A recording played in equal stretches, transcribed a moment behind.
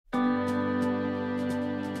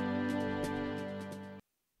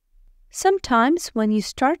Sometimes when you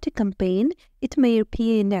start a campaign, it may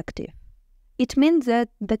appear inactive. It means that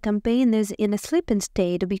the campaign is in a sleeping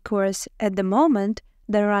state because at the moment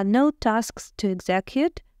there are no tasks to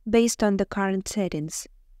execute based on the current settings.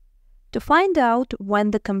 To find out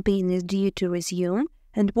when the campaign is due to resume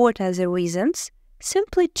and what are the reasons,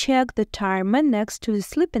 simply check the timer next to the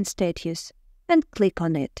sleeping status and click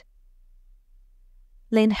on it.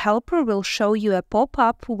 Link Helper will show you a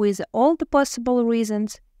pop-up with all the possible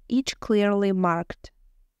reasons, each clearly marked.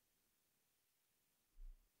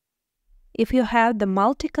 If you have the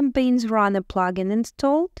Multi-Campaigns Runner plugin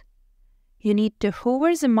installed, you need to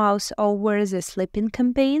hover the mouse over the sleeping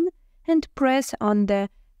campaign and press on the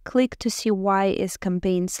Click to see why is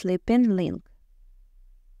campaign sleeping link.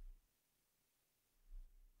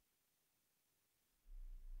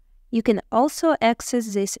 You can also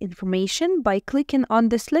access this information by clicking on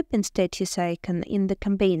the sleeping status icon in the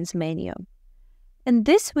campaigns menu. In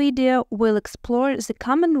this video, we'll explore the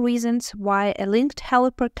common reasons why a linked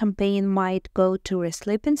helper campaign might go to a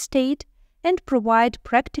sleeping state and provide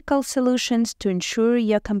practical solutions to ensure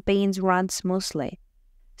your campaigns run smoothly.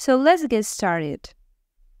 So let's get started.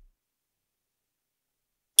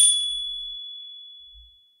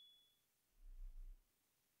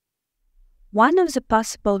 One of the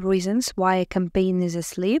possible reasons why a campaign is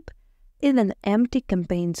asleep is an empty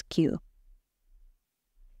campaigns queue.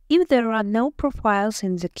 If there are no profiles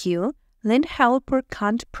in the queue, Link Helper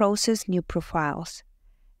can't process new profiles.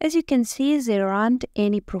 As you can see, there aren't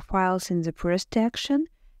any profiles in the first action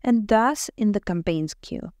and thus in the campaigns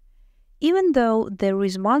queue. Even though there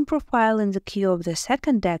is one profile in the queue of the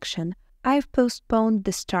second action, I've postponed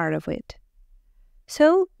the start of it.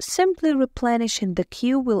 So, simply replenishing the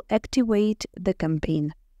queue will activate the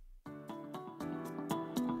campaign.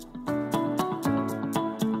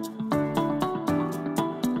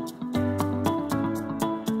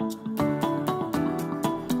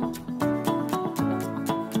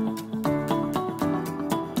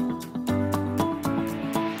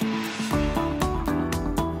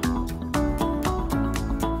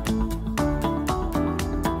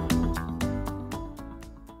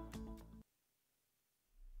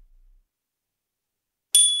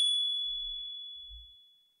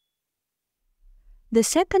 The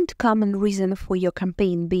second common reason for your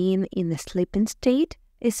campaign being in a sleeping state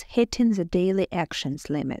is hitting the daily actions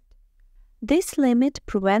limit. This limit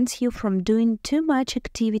prevents you from doing too much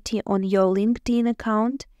activity on your LinkedIn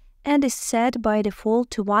account and is set by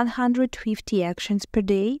default to 150 actions per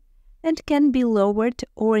day and can be lowered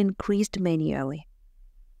or increased manually.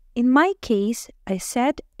 In my case, I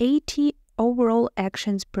set 80 overall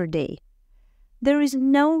actions per day. There is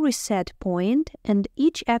no reset point, and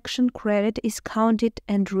each action credit is counted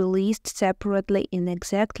and released separately in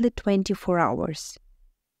exactly 24 hours.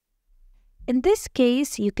 In this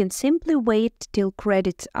case, you can simply wait till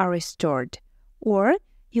credits are restored, or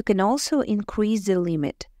you can also increase the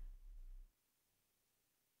limit.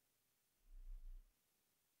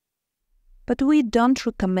 But we don't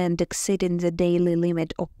recommend exceeding the daily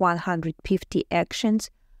limit of 150 actions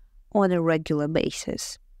on a regular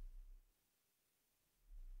basis.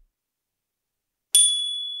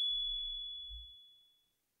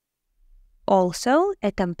 Also,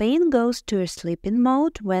 a campaign goes to a sleeping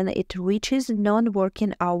mode when it reaches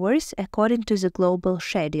non-working hours according to the global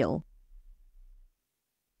schedule.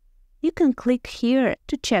 You can click here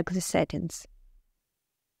to check the settings.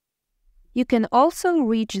 You can also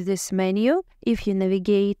reach this menu if you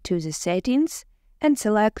navigate to the settings and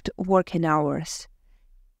select working hours.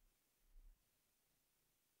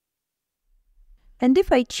 And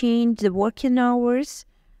if I change the working hours,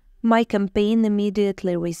 my campaign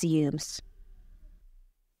immediately resumes.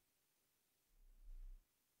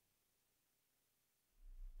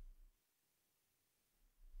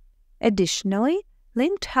 Additionally,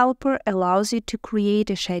 Linked Helper allows you to create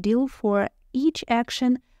a schedule for each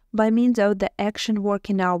action by means of the Action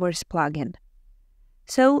Working Hours plugin.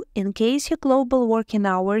 So, in case your global working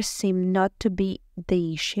hours seem not to be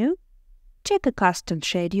the issue, check a custom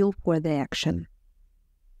schedule for the action.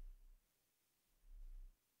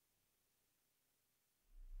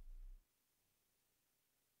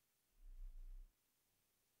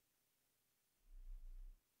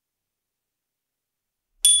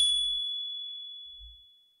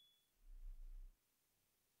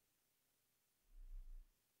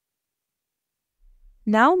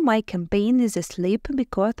 Now my campaign is asleep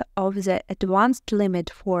because of the advanced limit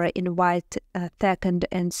for invite second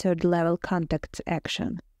and third level contacts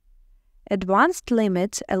action. Advanced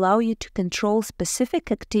limits allow you to control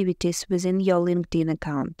specific activities within your LinkedIn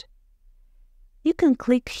account. You can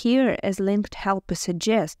click here as Linked Helper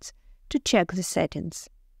suggests to check the settings.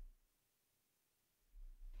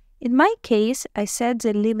 In my case, I set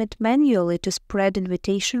the limit manually to spread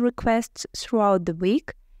invitation requests throughout the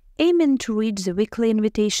week, aiming to reach the weekly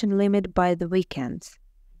invitation limit by the weekends.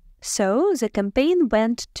 So, the campaign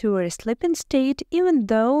went to a sleeping state even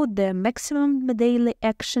though the maximum daily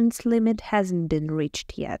actions limit hasn't been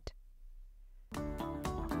reached yet.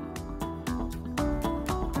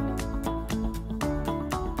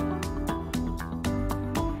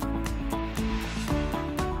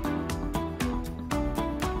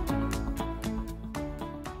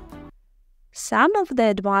 Some of the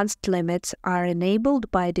advanced limits are enabled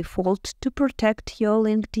by default to protect your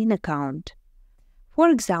LinkedIn account. For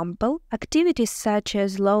example, activities such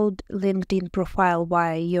as load LinkedIn profile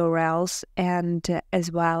via URLs and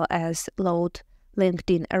as well as load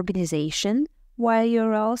LinkedIn organization via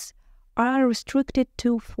URLs are restricted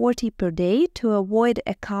to 40 per day to avoid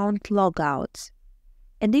account logouts.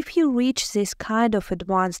 And if you reach this kind of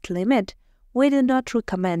advanced limit, we do not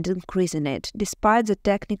recommend increasing it, despite the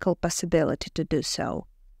technical possibility to do so.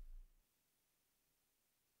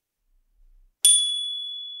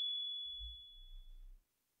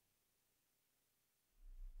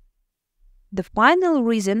 The final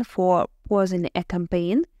reason for pausing a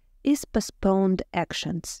campaign is postponed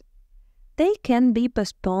actions. They can be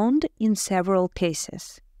postponed in several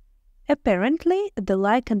cases. Apparently, the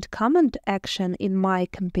like and comment action in my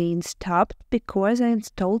campaign stopped because I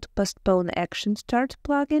installed Postpone Action Start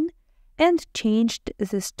plugin and changed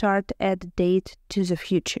the start add date to the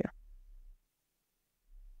future.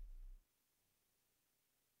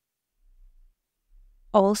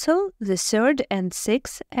 Also, the third and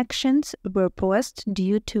sixth actions were paused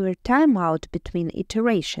due to a timeout between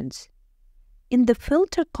iterations. In the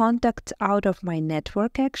Filter Contacts out of my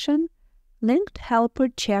network action, Linked Helper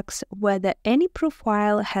checks whether any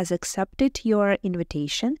profile has accepted your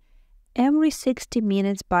invitation every 60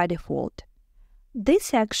 minutes by default.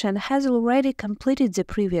 This action has already completed the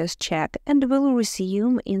previous check and will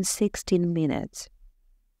resume in 16 minutes.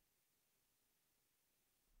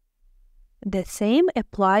 The same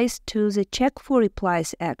applies to the Check for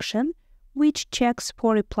Replies action, which checks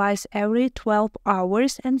for replies every 12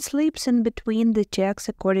 hours and sleeps in between the checks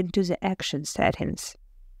according to the action settings.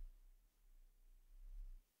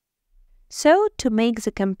 So, to make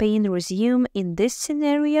the campaign resume in this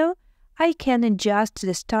scenario, I can adjust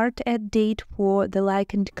the start add date for the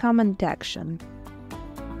like and comment action.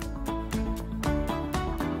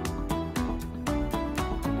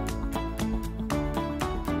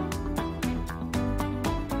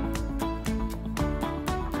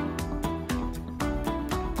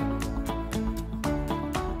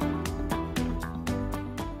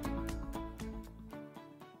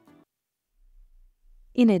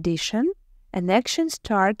 In addition, an action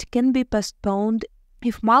start can be postponed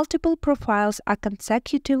if multiple profiles are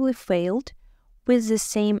consecutively failed with the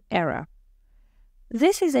same error.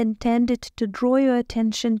 This is intended to draw your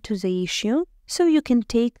attention to the issue so you can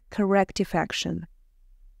take corrective action.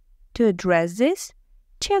 To address this,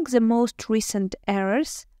 check the most recent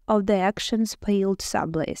errors of the actions failed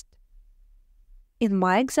sublist. In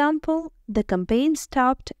my example, the campaign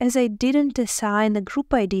stopped as I didn't assign a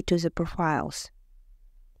group ID to the profiles.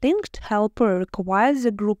 Linked Helper requires the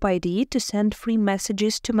group ID to send free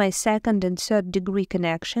messages to my second and third degree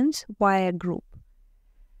connections via group.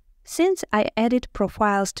 Since I added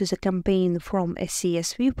profiles to the campaign from a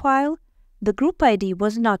CSV file, the group ID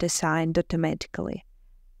was not assigned automatically.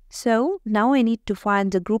 So now I need to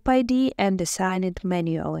find the group ID and assign it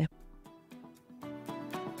manually.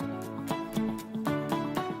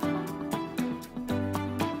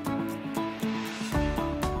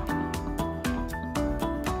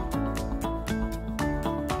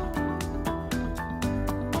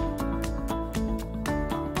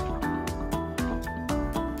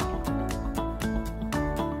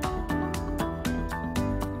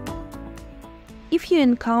 If you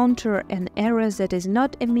encounter an error that is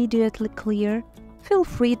not immediately clear, feel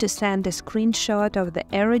free to send a screenshot of the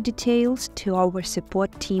error details to our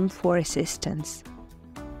support team for assistance.